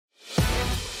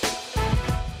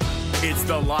It's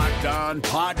the Locked On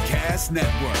Podcast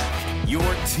Network, your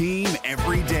team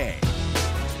every day.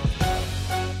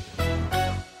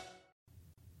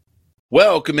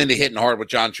 Welcome into Hittin Hard with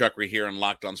John Chuckery here on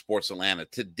Locked On Sports Atlanta.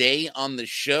 Today on the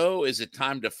show, is it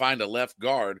time to find a left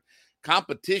guard?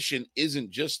 Competition isn't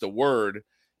just a word.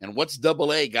 And what's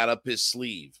Double A got up his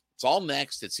sleeve? It's all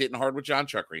next. It's Hittin Hard with John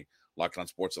Chuckery, Locked On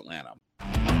Sports Atlanta.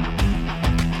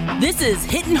 This is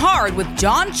Hittin Hard with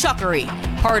John Chuckery,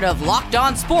 part of Locked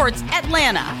On Sports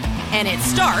Atlanta. And it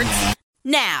starts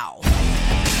now.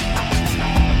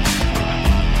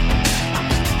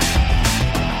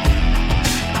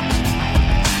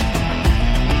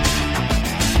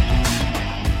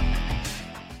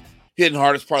 Hittin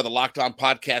Hard is part of the Locked On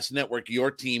Podcast Network,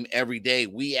 your team every day.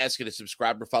 We ask you to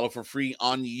subscribe or follow for free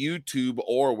on YouTube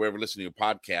or wherever you listen to your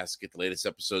podcasts. Get the latest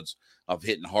episodes of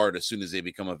Hittin Hard as soon as they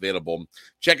become available.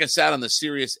 Check us out on the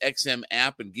Sirius XM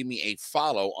app and give me a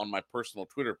follow on my personal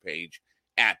Twitter page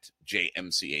at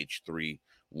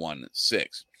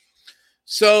JMCH316.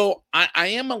 So I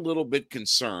am a little bit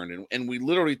concerned, and we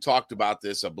literally talked about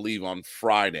this, I believe, on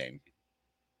Friday.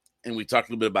 And we talked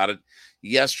a little bit about it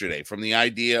yesterday, from the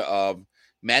idea of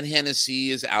Matt Hennessy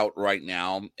is out right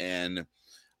now, and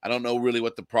I don't know really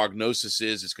what the prognosis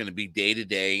is. It's going to be day to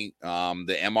day.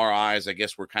 The MRIs, I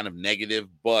guess, were kind of negative,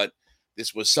 but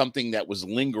this was something that was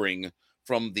lingering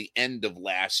from the end of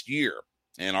last year.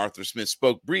 And Arthur Smith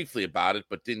spoke briefly about it,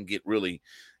 but didn't get really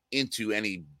into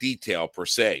any detail per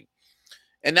se.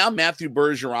 And now Matthew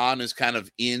Bergeron is kind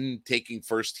of in taking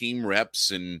first team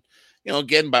reps, and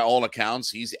again, by all accounts,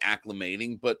 he's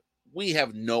acclimating, but we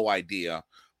have no idea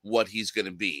what he's going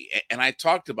to be. And I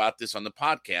talked about this on the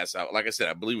podcast. Like I said,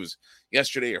 I believe it was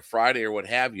yesterday or Friday or what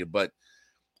have you, but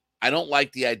I don't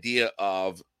like the idea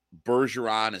of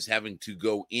Bergeron as having to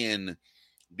go in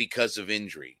because of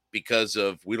injury, because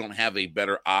of we don't have a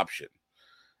better option.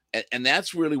 And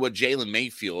that's really what Jalen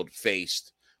Mayfield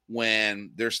faced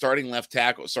when their starting left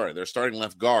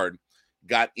guard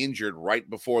got injured right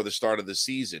before the start of the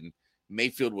season.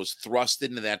 Mayfield was thrust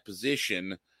into that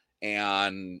position,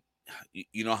 and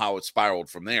you know how it spiraled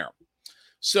from there.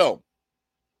 So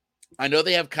I know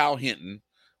they have Kyle Hinton,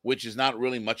 which is not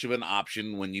really much of an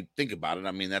option when you think about it.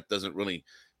 I mean, that doesn't really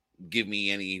give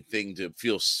me anything to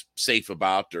feel safe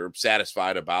about or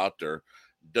satisfied about, or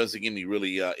doesn't get me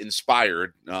really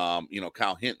inspired,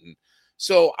 Kyle Hinton.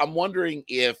 So I'm wondering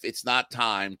if it's not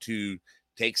time to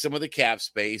take some of the cap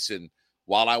space, and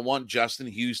while I want Justin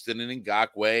Houston and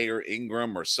Ngakoue or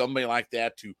Ingram or somebody like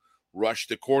that to rush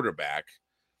the quarterback,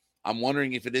 I'm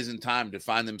wondering if it isn't time to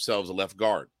find themselves a left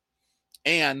guard.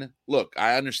 And look,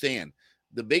 I understand.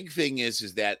 The big thing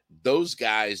is that those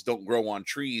guys don't grow on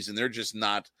trees, and they're just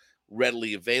not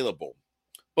readily available.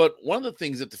 But one of the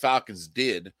things that the Falcons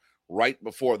did right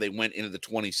before they went into the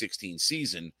 2016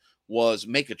 season was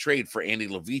make a trade for Andy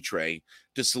Levitre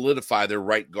to solidify their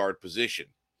right guard position.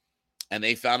 And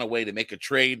they found a way to make a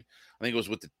trade. I think it was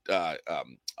with the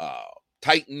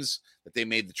Titans that they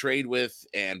made the trade with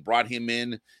and brought him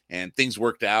in, and things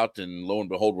worked out. And lo and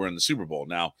behold, we're in the Super Bowl.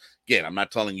 Now, again, I'm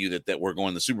not telling you that we're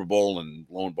going to the Super Bowl and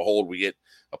lo and behold, we get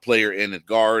a player in at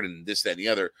guard and this, that, and the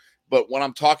other. But what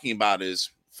I'm talking about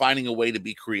is finding a way to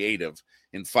be creative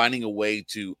and finding a way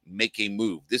to make a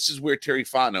move. This is where Terry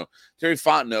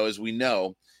Fontenot, as we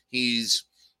know, he's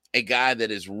a guy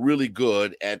that is really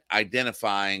good at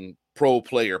identifying pro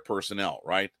player personnel,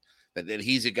 right? That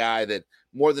he's a guy that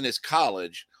more than his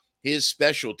college, his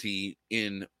specialty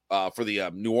for the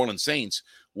New Orleans Saints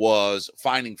was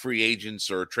finding free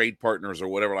agents or trade partners or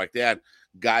whatever like that,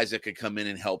 guys that could come in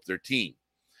and help their team.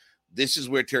 This is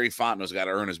where Terry Fontenot's got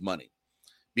to earn his money,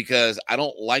 because I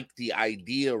don't like the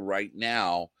idea right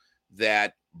now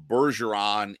that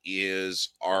Bergeron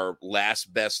is our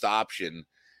last best option.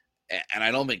 And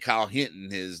I don't think Kyle Hinton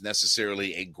is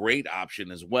necessarily a great option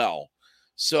as well.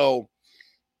 So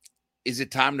is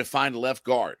it time to find a left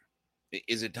guard?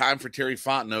 Is it time for Terry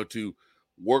Fontenot to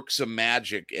work some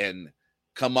magic and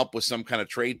come up with some kind of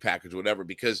trade package or whatever?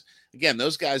 Because, again,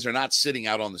 those guys are not sitting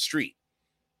out on the street.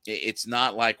 It's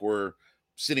not like we're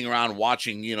sitting around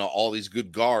watching, all these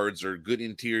good guards or good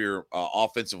interior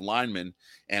offensive linemen,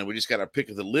 and we just got to pick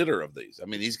of the litter of these. I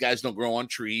mean, these guys don't grow on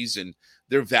trees, and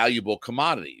they're valuable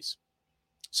commodities.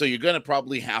 So you're going to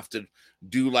probably have to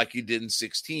do like you did in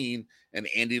 16, an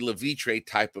Andy Levitre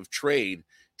type of trade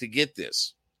to get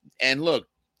this. And look,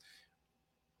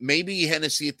 maybe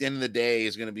Hennessy at the end of the day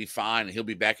is going to be fine, and he'll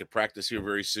be back at practice here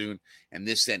very soon, and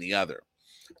this and the other.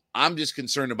 I'm just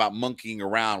concerned about monkeying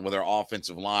around with our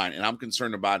offensive line, and I'm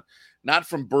concerned about not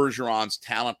from Bergeron's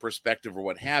talent perspective or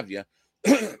what have you,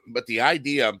 but the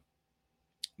idea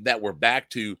that we're back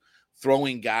to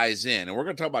throwing guys in. And we're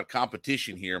going to talk about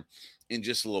competition here in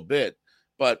just a little bit.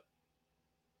 But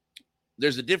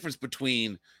there's a difference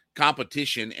between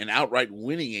competition and outright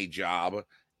winning a job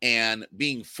and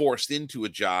being forced into a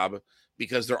job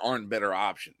because there aren't better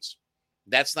options.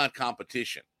 That's not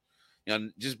competition.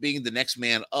 Just being the next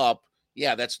man up,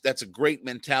 yeah, that's a great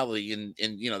mentality, and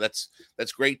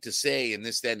that's great to say, and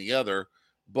this, that, and the other.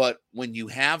 But when you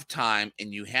have time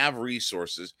and you have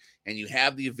resources and you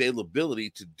have the availability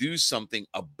to do something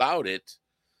about it,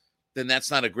 then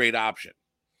that's not a great option.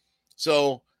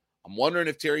 So I'm wondering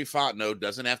if Terry Fontenot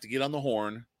doesn't have to get on the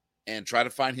horn and try to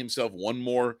find himself one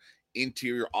more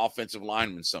interior offensive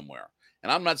lineman somewhere.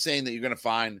 And I'm not saying that you're going to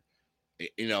find,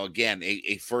 again,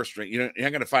 a first ring. You're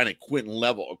not going to find a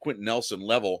Quentin Nelson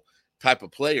level type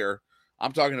of player.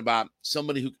 I'm talking about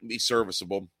somebody who can be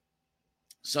serviceable,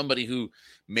 somebody who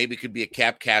maybe could be a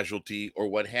cap casualty or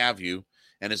what have you,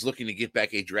 and is looking to get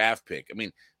back a draft pick. I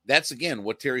mean, that's, again,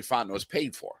 what Terry Fontenot is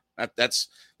paid for. That's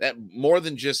more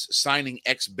than just signing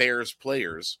ex-Bears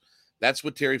players. That's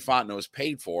what Terry Fontenot is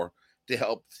paid for, to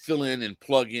help fill in and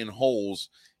plug in holes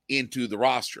into the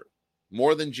roster.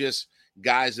 More than just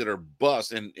guys that are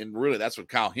bust. And really, that's what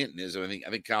Kyle Hittin is. I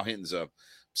think Kyle Hittin's a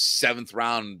 7th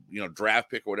round,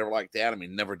 draft pick or whatever like that. I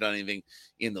mean, never done anything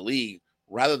in the league.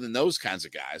 Rather than those kinds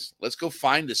of guys, let's go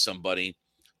find us somebody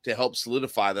to help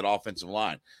solidify that offensive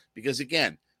line. Because,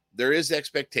 again, there is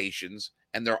expectations,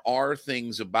 and there are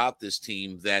things about this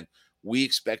team that we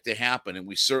expect to happen, and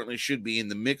we certainly should be in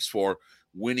the mix for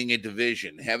winning a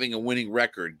division, having a winning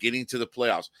record, getting to the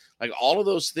playoffs. Like, all of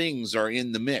those things are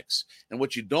in the mix. And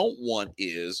what you don't want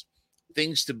is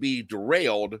things to be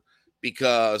derailed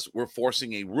because we're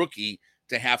forcing a rookie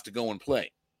to have to go and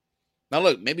play. Now,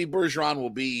 look, maybe Bergeron will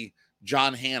be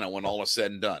John Hanna when all is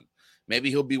said and done. Maybe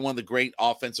he'll be one of the great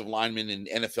offensive linemen in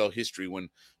NFL history when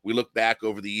we look back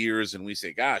over the years and we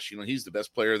say, gosh, he's the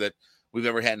best player that we've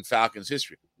ever had in Falcons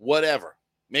history. Whatever.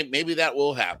 Maybe that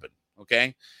will happen,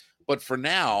 okay? But for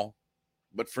now,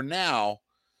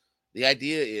 the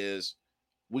idea is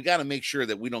we got to make sure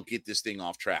that we don't get this thing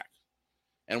off track.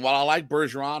 And while I like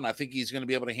Bergeron, I think he's going to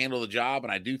be able to handle the job.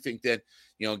 And I do think that,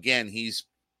 again, he's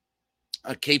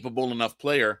a capable enough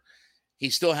player. He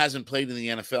still hasn't played in the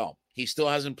NFL. He still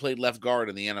hasn't played left guard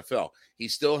in the NFL. He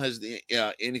still has the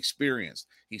inexperience.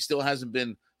 He still hasn't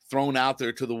been thrown out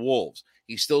there to the wolves.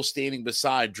 He's still standing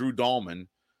beside Drew Dahlman,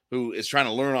 who is trying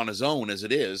to learn on his own as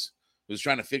it is, who's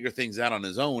trying to figure things out on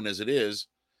his own as it is.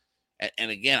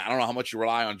 And again, I don't know how much you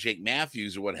rely on Jake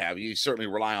Matthews or what have you. You certainly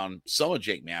rely on some of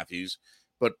Jake Matthews.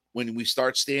 But when we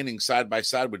start standing side by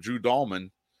side with Drew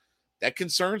Dahlman, that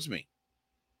concerns me.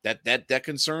 That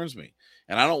concerns me.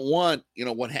 And I don't want,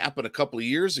 what happened a couple of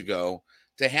years ago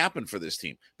to happen for this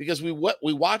team, because we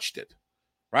watched it,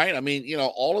 right? I mean,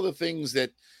 all of the things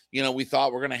that, we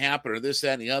thought were going to happen, or this,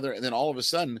 that, and the other. And then all of a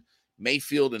sudden,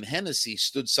 Mayfield and Hennessy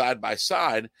stood side by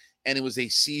side, and it was a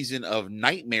season of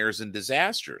nightmares and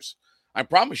disasters. I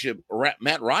promise you,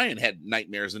 Matt Ryan had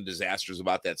nightmares and disasters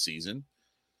about that season.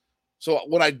 So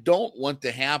what I don't want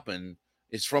to happen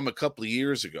is from a couple of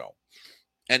years ago.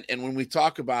 And when we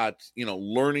talk about,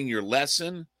 learning your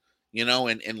lesson,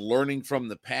 and learning from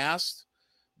the past,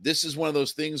 this is one of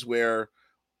those things where,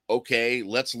 okay,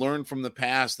 let's learn from the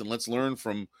past, and let's learn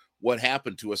from what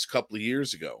happened to us a couple of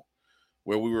years ago,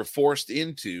 where we were forced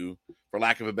into, for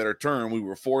lack of a better term, we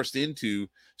were forced into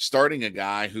starting a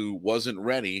guy who wasn't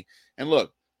ready. And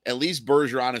look, at least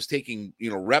Bergeron is taking,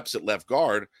 reps at left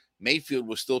guard. Mayfield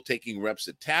was still taking reps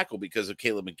at tackle because of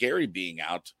Caleb McGarry being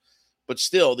out. But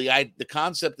still, the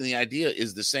concept and the idea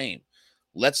is the same.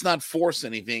 Let's not force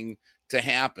anything to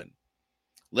happen.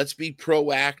 Let's be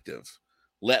proactive.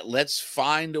 Let's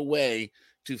find a way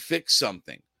to fix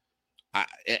something.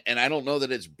 And I don't know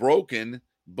that it's broken,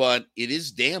 but it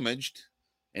is damaged,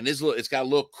 and it's got a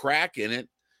little crack in it.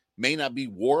 May not be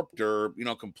warped or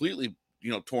completely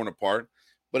torn apart,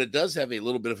 but it does have a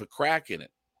little bit of a crack in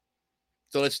it.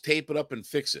 So let's tape it up and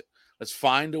fix it. Let's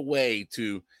find a way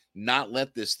to not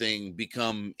let this thing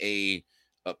become a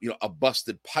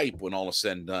busted pipe when all is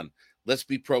said and done. Let's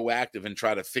be proactive and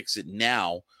try to fix it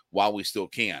now while we still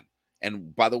can.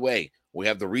 And by the way, we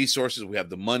have the resources, we have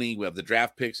the money, we have the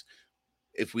draft picks.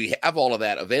 If we have all of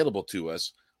that available to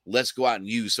us, let's go out and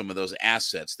use some of those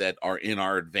assets that are in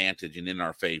our advantage and in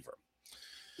our favor.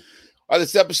 All right,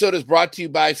 this episode is brought to you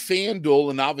by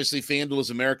FanDuel, and obviously FanDuel is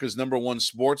America's #1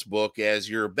 sports book. As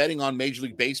you're betting on Major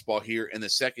League Baseball here in the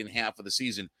second half of the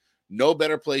season, no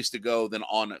better place to go than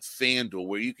on FanDuel,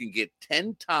 where you can get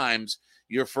 10 times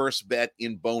your first bet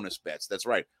in bonus bets. That's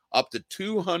right, up to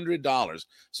 $200.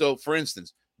 So, for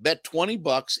instance, bet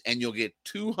 $20 and you'll get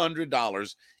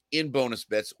 $200 in bonus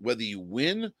bets, whether you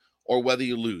win or whether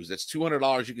you lose. That's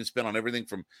 $200 you can spend on everything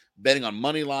from betting on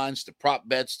money lines to prop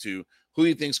bets to who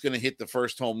you think's going to hit the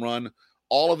first home run.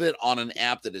 All of it on an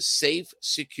app that is safe,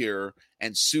 secure,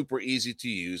 and super easy to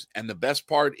use. And the best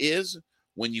part is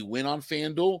when you win on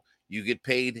FanDuel, you get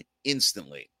paid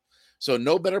instantly. So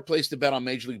no better place to bet on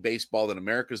Major League Baseball than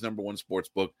America's #1 sports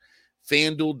book.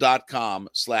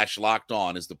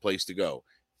 FanDuel.com/LockedOn is the place to go.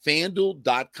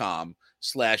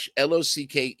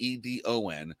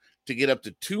 FanDuel.com/LOCKEDON to get up to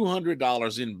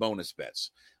 $200 in bonus bets.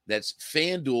 That's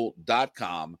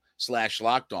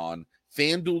FanDuel.com/LockedOn.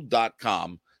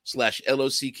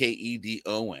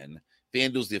 FanDuel.com/LOCKEDON.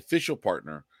 FanDuel's the official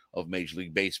partner of Major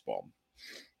League Baseball.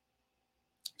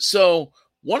 So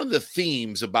one of the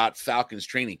themes about Falcons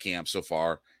training camp so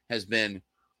far has been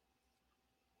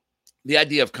the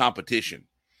idea of competition.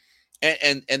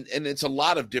 And it's a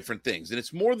lot of different things. And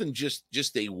it's more than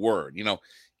just a word. You know,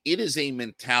 it is a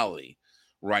mentality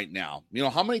right now. You know,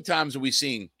 how many times are we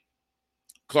seeing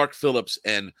Clark Phillips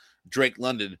and Drake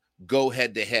London go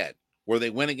head to head, where they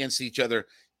went against each other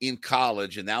in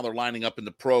college and now they're lining up in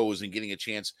the pros and getting a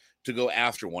chance to go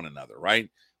after one another, right?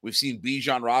 We've seen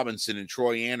Bijan Robinson and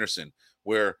Troy Anderson,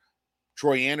 where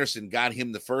Troy Anderson got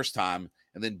him the first time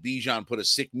and then Bijan put a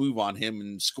sick move on him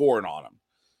and scored on him,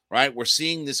 right? We're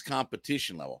seeing this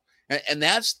competition level. And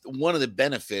that's one of the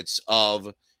benefits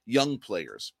of young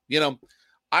players. You know,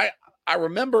 I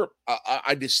remember,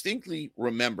 I distinctly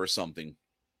remember something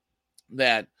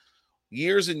that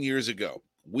years and years ago,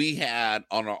 we had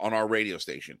on our radio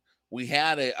station, we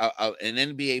had an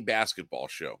NBA basketball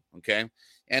show, okay?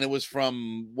 And it was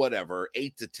from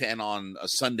 8 to 10 on a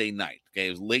Sunday night, okay?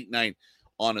 It was late night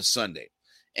on a Sunday.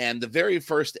 And the very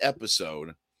first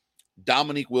episode,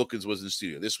 Dominique Wilkins was in the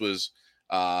studio. This was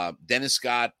Dennis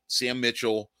Scott, Sam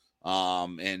Mitchell,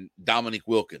 and Dominique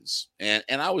Wilkins. And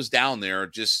I was down there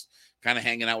just kind of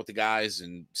hanging out with the guys,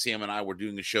 and Sam and I were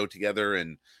doing a show together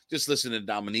and just listening to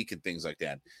Dominique and things like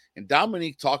that. And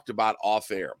Dominique talked about off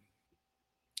air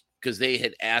because they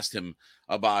had asked him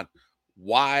about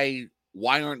why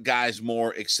aren't guys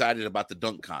more excited about the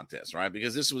dunk contest, right?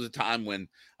 Because this was a time when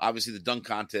obviously the dunk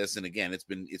contest, and again,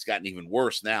 it's gotten even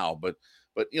worse now, but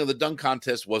you know, the dunk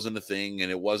contest wasn't a thing,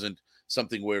 and it wasn't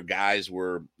something where guys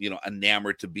were, you know,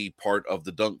 enamored to be part of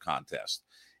the dunk contest.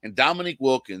 And Dominique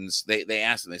Wilkins, they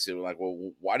asked him, they said, like,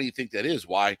 well, why do you think that is?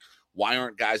 Why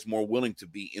aren't guys more willing to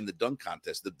be in the dunk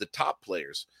contest, the top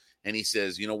players? And he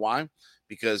says, you know why?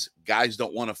 Because guys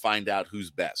don't want to find out who's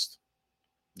best.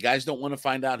 Guys don't want to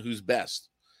find out who's best.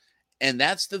 And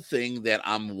that's the thing that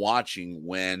I'm watching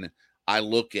when I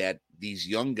look at these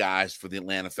young guys for the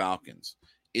Atlanta Falcons,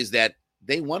 is that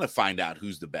they want to find out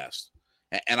who's the best.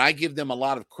 And I give them a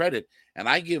lot of credit, and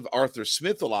I give Arthur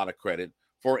Smith a lot of credit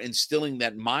for instilling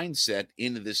that mindset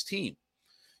into this team.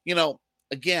 You know,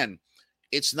 again,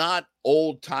 it's not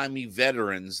old-timey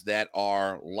veterans that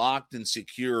are locked and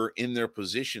secure in their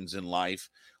positions in life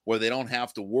where they don't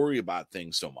have to worry about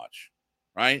things so much,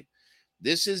 right?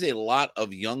 This is a lot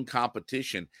of young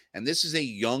competition, and this is a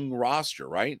young roster,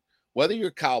 right? Whether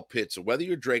you're Kyle Pitts or whether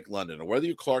you're Drake London or whether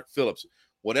you're Clark Phillips,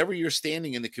 whatever your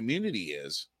standing in the community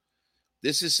is,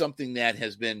 this is something that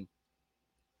has been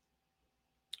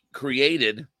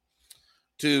created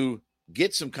to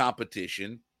get some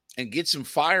competition and get some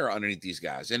fire underneath these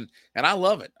guys. And I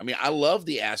love it. I mean, I love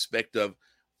the aspect of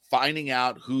finding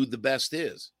out who the best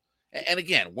is. And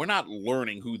again, we're not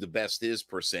learning who the best is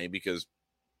per se, because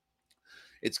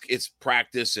it's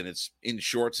practice and it's in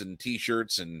shorts and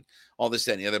t-shirts and all this,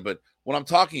 that, and the other. But what I'm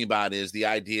talking about is the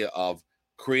idea of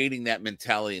creating that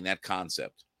mentality and that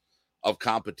concept of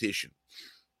competition.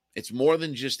 It's more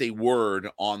than just a word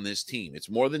on this team. It's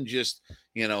more than just,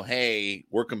 you know, hey,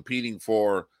 we're competing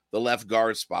for the left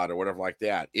guard spot or whatever like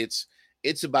that. It's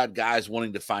about guys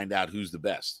wanting to find out who's the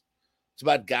best. It's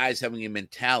about guys having a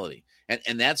mentality.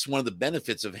 And that's one of the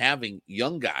benefits of having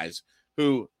young guys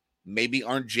who maybe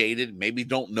aren't jaded, maybe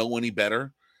don't know any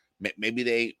better.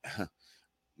 Maybe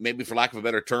for lack of a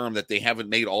better term, that they haven't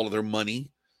made all of their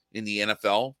money in the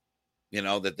NFL, you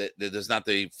know, that there's not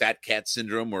the fat cat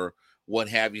syndrome or what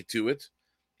have you to it.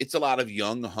 It's a lot of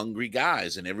young, hungry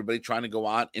guys, and everybody trying to go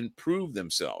out and prove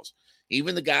themselves.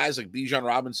 Even the guys like Bijan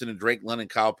Robinson and Drake London,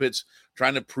 Kyle Pitts,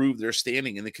 trying to prove their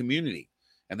standing in the community.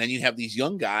 And then you have these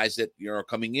young guys that, you know, are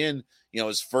coming in, you know,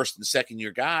 as first and second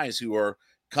year guys who are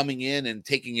coming in and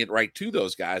taking it right to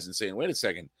those guys and saying, wait a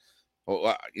second,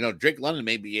 well, you know, Drake London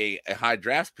may be a high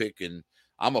draft pick and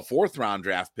I'm a 4th round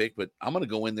draft pick, but I'm going to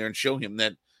go in there and show him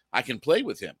that I can play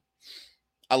with him.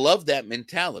 I love that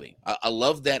mentality. I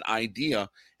love that idea.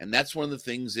 And that's one of the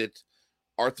things that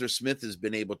Arthur Smith has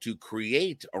been able to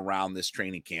create around this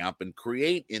training camp and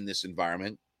create in this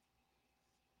environment,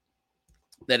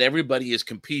 that everybody is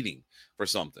competing for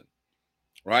something,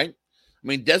 right? I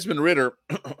mean, Desmond Ridder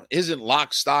isn't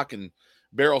lock, stock, and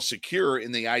barrel secure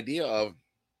in the idea of,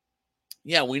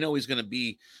 yeah, we know he's going to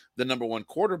be the number one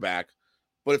quarterback,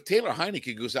 but if Taylor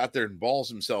Heineke goes out there and balls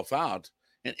himself out,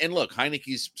 and look,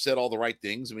 Heineke's said all the right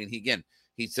things. I mean,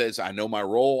 he says, I know my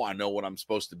role. I know what I'm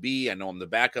supposed to be. I know I'm the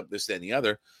backup, this, that, and the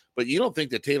other. But you don't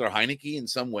think that Taylor Heineke in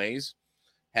some ways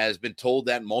has been told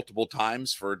that multiple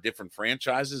times for different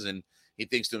franchises, and he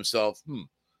thinks to himself,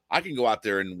 I can go out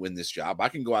there and win this job. I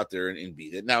can go out there and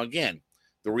beat it. Now, again,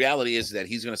 the reality is that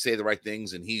he's going to say the right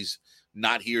things, and he's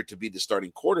not here to be the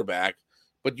starting quarterback,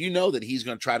 but you know that he's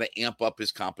going to try to amp up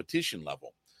his competition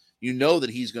level. You know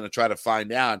that he's going to try to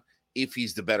find out if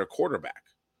he's the better quarterback.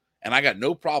 And I got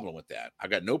no problem with that. I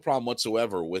got no problem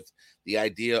whatsoever with the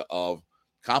idea of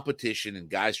competition and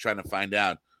guys trying to find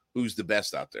out who's the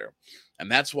best out there.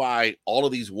 And that's why all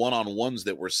of these one-on-ones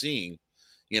that we're seeing,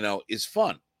 is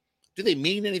fun. Do they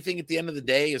mean anything at the end of the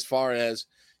day as far as,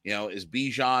 is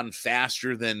Bijan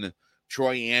faster than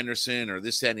Troy Anderson or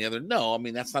this, that, and the other? No, I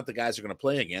mean, that's not the guys they're going to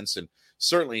play against. And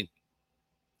certainly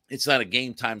it's not a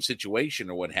game time situation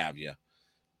or what have you.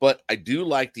 But I do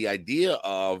like the idea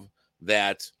of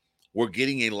that we're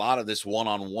getting a lot of this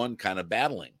one-on-one kind of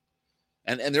battling.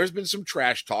 And there's been some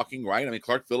trash talking, right? I mean,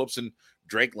 Clark Phillips and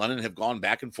Drake London have gone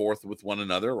back and forth with one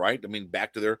another, right? I mean,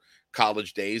 back to their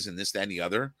college days and this, that, and the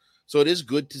other. So it is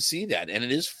good to see that. And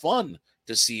it is fun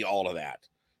to see all of that.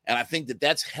 And I think that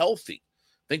that's healthy.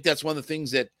 I think that's one of the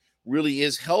things that really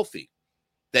is healthy,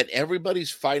 that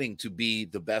everybody's fighting to be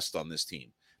the best on this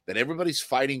team, that everybody's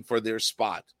fighting for their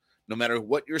spot. No matter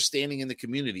what your standing in the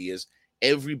community is,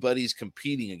 everybody's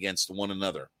competing against one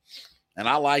another. And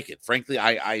I like it. Frankly,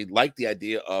 I like the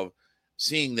idea of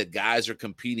seeing that guys are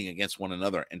competing against one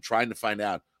another and trying to find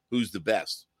out who's the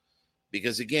best.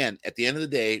 Because, again, at the end of the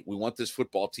day, we want this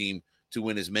football team to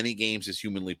win as many games as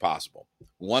humanly possible.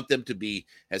 We want them to be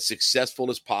as successful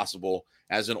as possible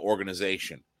as an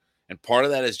organization. And part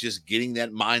of that is just getting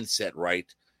that mindset right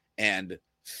and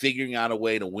figuring out a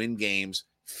way to win games,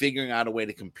 figuring out a way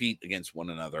to compete against one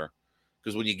another.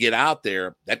 Because when you get out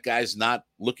there, that guy's not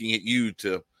looking at you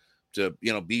to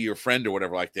be your friend or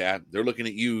whatever like that. They're looking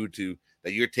at you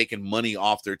that you're taking money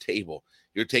off their table.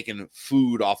 You're taking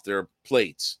food off their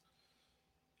plates.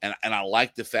 And I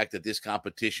like the fact that this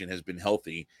competition has been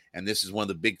healthy. And this is one of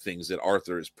the big things that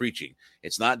Arthur is preaching.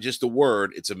 It's not just a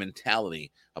word, it's a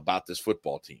mentality about this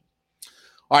football team.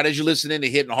 All right, as you listen in to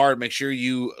Hittin' Hard, make sure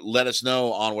you let us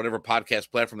know on whatever podcast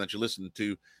platform that you're listening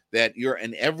to that you're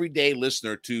an everyday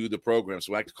listener to the program.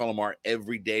 So we like to call them our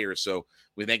everydayer. So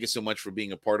we thank you so much for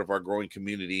being a part of our growing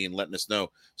community and letting us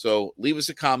know. So leave us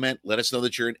a comment. Let us know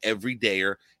that you're an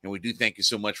everydayer. And we do thank you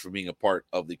so much for being a part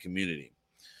of the community.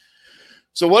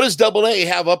 So what does Double A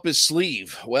have up his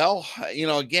sleeve? Well,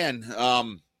 again,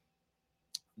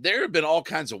 there have been all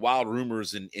kinds of wild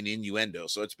rumors and innuendo.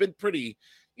 So it's been pretty,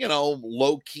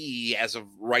 low key as of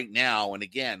right now. And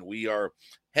again, we are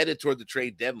headed toward the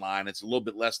trade deadline. It's a little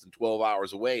bit less than 12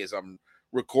 hours away as I'm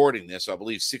recording this. I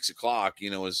believe 6 o'clock,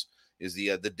 is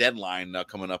the deadline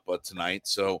coming up tonight.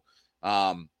 So,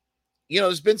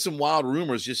 there's been some wild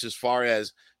rumors just as far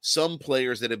as some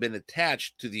players that have been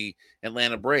attached to the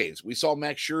Atlanta Braves. We saw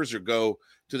Max Scherzer go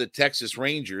to the Texas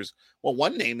Rangers. Well,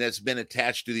 one name that's been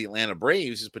attached to the Atlanta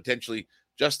Braves is potentially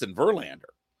Justin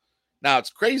Verlander. Now, it's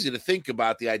crazy to think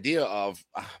about the idea of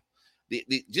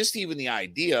just even the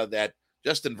idea that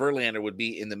Justin Verlander would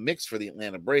be in the mix for the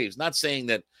Atlanta Braves. Not saying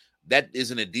that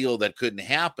isn't a deal that couldn't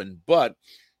happen, but,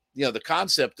 the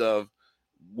concept of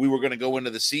we were going to go into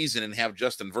the season and have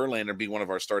Justin Verlander be one of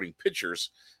our starting pitchers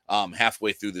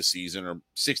halfway through the season, or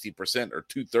 60% or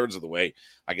 2/3 of the way,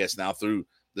 I guess now through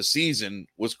the season,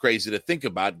 was crazy to think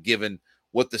about given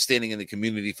what the standing in the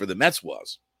community for the Mets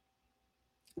was.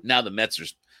 Now the Mets are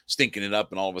stinking it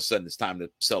up, and all of a sudden it's time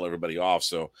to sell everybody off.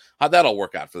 So how'd that all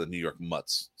work out for the New York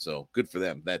Mutts? So good for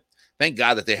them. Thank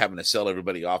God that they're having to sell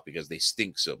everybody off because they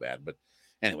stink so bad. But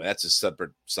anyway, that's a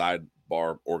separate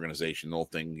sidebar organizational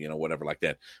thing, whatever like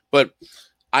that. But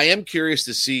I am curious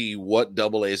to see what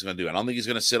Double A is going to do. I don't think he's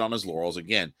going to sit on his laurels.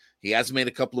 Again, he has made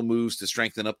a couple of moves to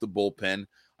strengthen up the bullpen.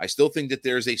 I still think that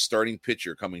there's a starting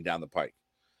pitcher coming down the pike.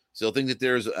 Still think that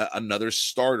there's another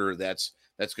starter that's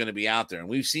going to be out there. And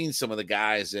we've seen some of the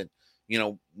guys that,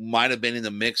 might have been in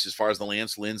the mix as far as the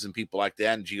Lance Lynn's and people like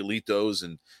that, and Giolitos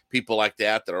and people like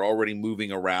that are already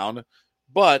moving around.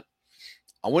 But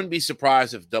I wouldn't be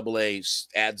surprised if Double A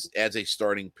adds a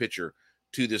starting pitcher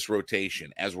to this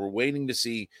rotation as we're waiting to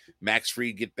see Max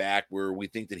Fried get back, where we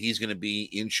think that he's going to be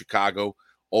in Chicago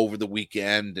over the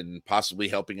weekend and possibly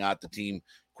helping out the team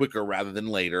quicker rather than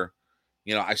later.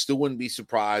 I still wouldn't be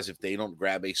surprised if they don't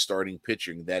grab a starting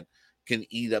pitcher that can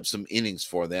eat up some innings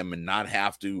for them and not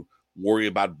have to worry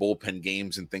about bullpen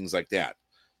games and things like that.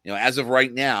 As of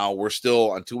right now, we're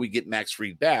still, until we get Max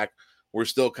Fried back, we're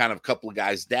still kind of a couple of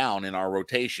guys down in our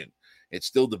rotation. It's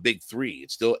still the big three.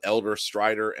 It's still Elder,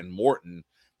 Strider, and Morton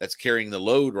that's carrying the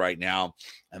load right now.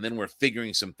 And then we're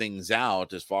figuring some things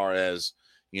out as far as,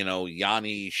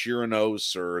 Yanni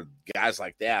Chirinos or guys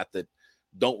like that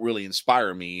don't really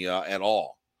inspire me at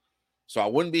all. So I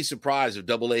wouldn't be surprised if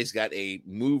Double A's got a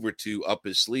move or two up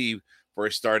his sleeve for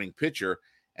a starting pitcher.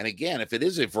 And again, if it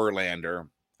is a Verlander,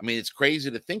 I mean, it's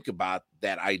crazy to think about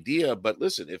that idea. But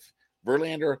listen, if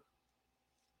Verlander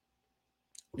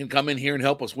can come in here and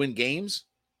help us win games,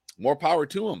 more power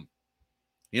to him.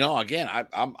 Again,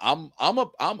 I'm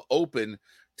open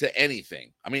to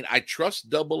anything. I mean, I trust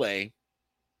Double A.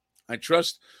 I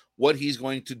trust what he's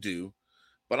going to do,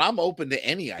 but I'm open to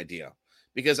any idea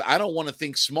because I don't want to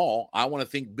think small. I want to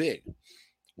think big.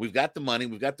 We've got the money.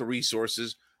 We've got the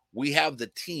resources. We have the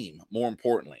team. More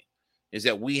importantly, is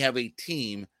that we have a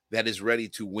team that is ready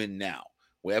to win now.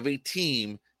 We have a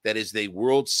team that is the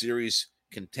World Series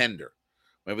contender.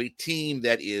 We have a team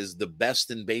that is the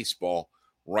best in baseball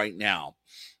right now.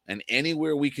 And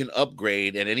anywhere we can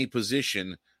upgrade at any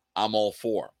position, I'm all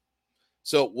for.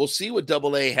 So we'll see what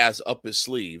Double A has up his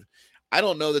sleeve. I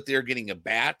don't know that they're getting a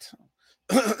bat.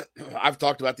 I've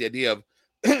talked about the idea of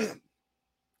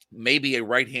maybe a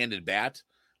right-handed bat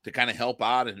to kind of help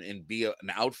out and be an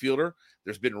outfielder.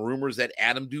 There's been rumors that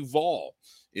Adam Duvall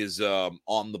is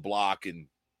on the block and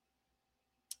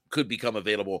could become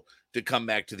available to come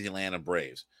back to the Atlanta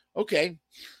Braves. Okay.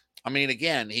 I mean,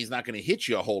 again, he's not going to hit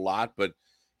you a whole lot, but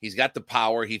he's got the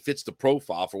power. He fits the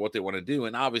profile for what they want to do.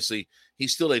 And obviously,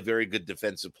 he's still a very good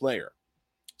defensive player.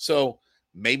 So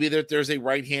maybe there's a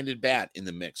right-handed bat in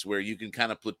the mix where you can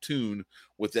kind of platoon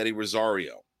with Eddie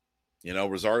Rosario.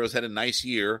 Rosario's had a nice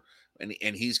year,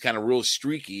 and he's kind of real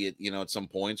streaky at some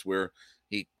points where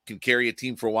he can carry a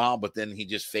team for a while, but then he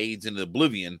just fades into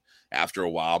oblivion after a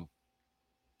while.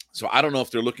 So I don't know if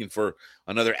they're looking for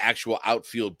another actual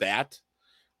outfield bat.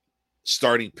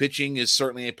 Starting pitching is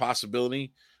certainly a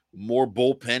possibility. More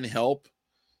bullpen help.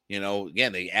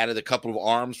 Again, they added a couple of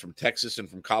arms from Texas and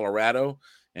from Colorado,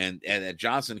 and that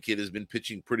Johnson kid has been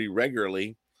pitching pretty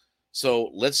regularly.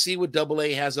 So let's see what Double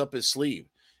A has up his sleeve.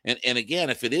 And again,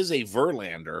 if it is a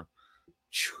Verlander,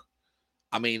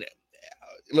 I mean,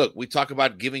 look, we talk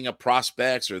about giving up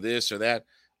prospects or this or that.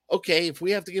 Okay, if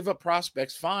we have to give up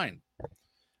prospects, fine.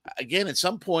 Again, at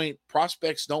some point,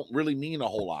 prospects don't really mean a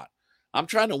whole lot. I'm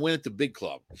trying to win at the big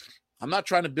club. I'm not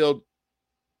trying to build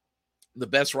the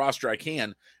best roster I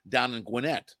can down in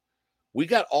Gwinnett. We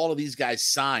got all of these guys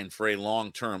signed for a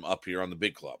long term up here on the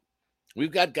big club.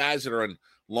 We've got guys that are in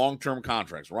long-term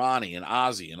contracts, Ronnie and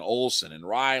Ozzie and Olsen and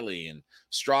Riley and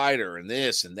Strider and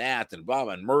this and that and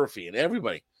Bubba and Murphy and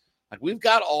everybody. Like, we've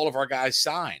got all of our guys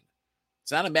signed.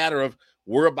 It's not a matter of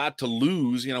we're about to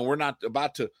lose. We're not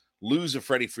about to lose a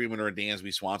Freddie Freeman or a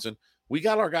Dansby Swanson. We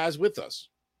got our guys with us.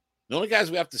 The only guys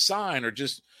we have to sign are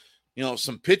just,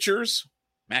 some pitchers,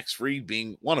 Max Fried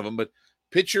being one of them, but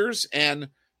pitchers and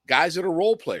guys that are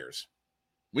role players.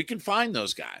 We can find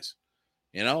those guys.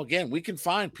 Again, we can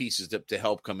find pieces to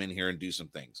help come in here and do some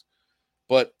things.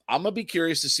 But I'm going to be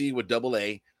curious to see what Double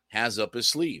A has up his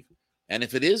sleeve. And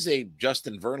if it is a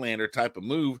Justin Verlander type of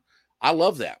move, I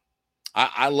love that.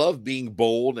 I love being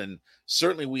bold, and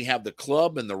certainly we have the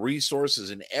club and the resources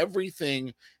and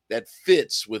everything that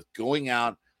fits with going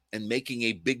out and making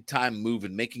a big-time move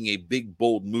and making a big,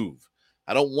 bold move.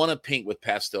 I don't want to paint with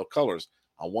pastel colors.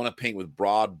 I want to paint with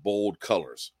broad, bold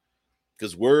colors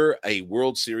because we're a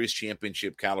World Series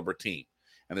championship caliber team,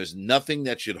 and there's nothing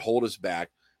that should hold us back,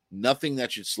 nothing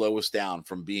that should slow us down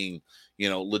from being,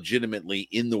 legitimately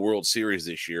in the World Series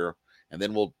this year, and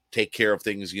then we'll take care of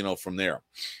things, from there.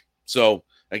 So,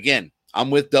 again,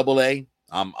 I'm with Double A.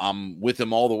 I'm with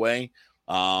him all the way.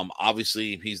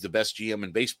 Obviously, he's the best GM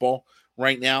in baseball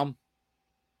right now.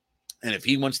 And if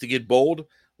he wants to get bold,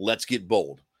 let's get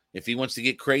bold. If he wants to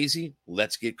get crazy,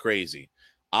 let's get crazy.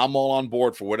 I'm all on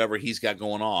board for whatever he's got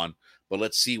going on, but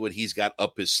let's see what he's got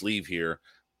up his sleeve here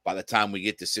by the time we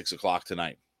get to 6 o'clock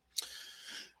tonight.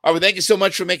 All right, well, thank you so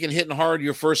much for making Hittin' Hard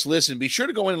your first listen. Be sure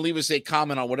to go in and leave us a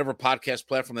comment on whatever podcast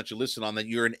platform that you listen on, that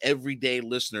you're an everyday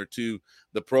listener to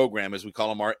the program, as we call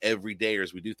them, our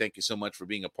everydayers. We do thank you so much for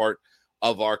being a part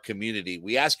of our community.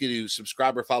 We ask you to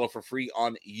subscribe or follow for free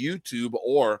on YouTube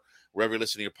or wherever you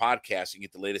listen to your podcast. You can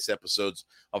get the latest episodes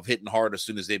of Hittin' Hard as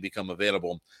soon as they become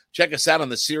available. Check us out on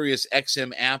the Sirius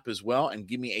XM app as well, and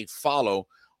give me a follow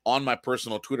on my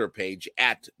personal Twitter page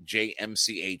at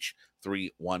JMCH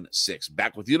 888-866-5316.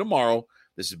 Back with you tomorrow.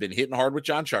 This has been Hittin' Hard with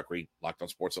John Chuckery, Locked on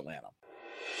Sports Atlanta.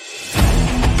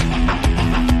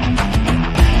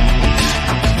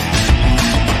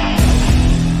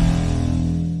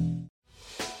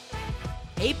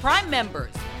 Hey, Prime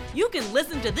members, you can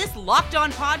listen to this Locked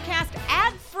On podcast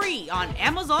ad-free on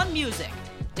Amazon Music.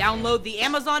 Download the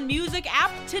Amazon Music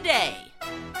app today.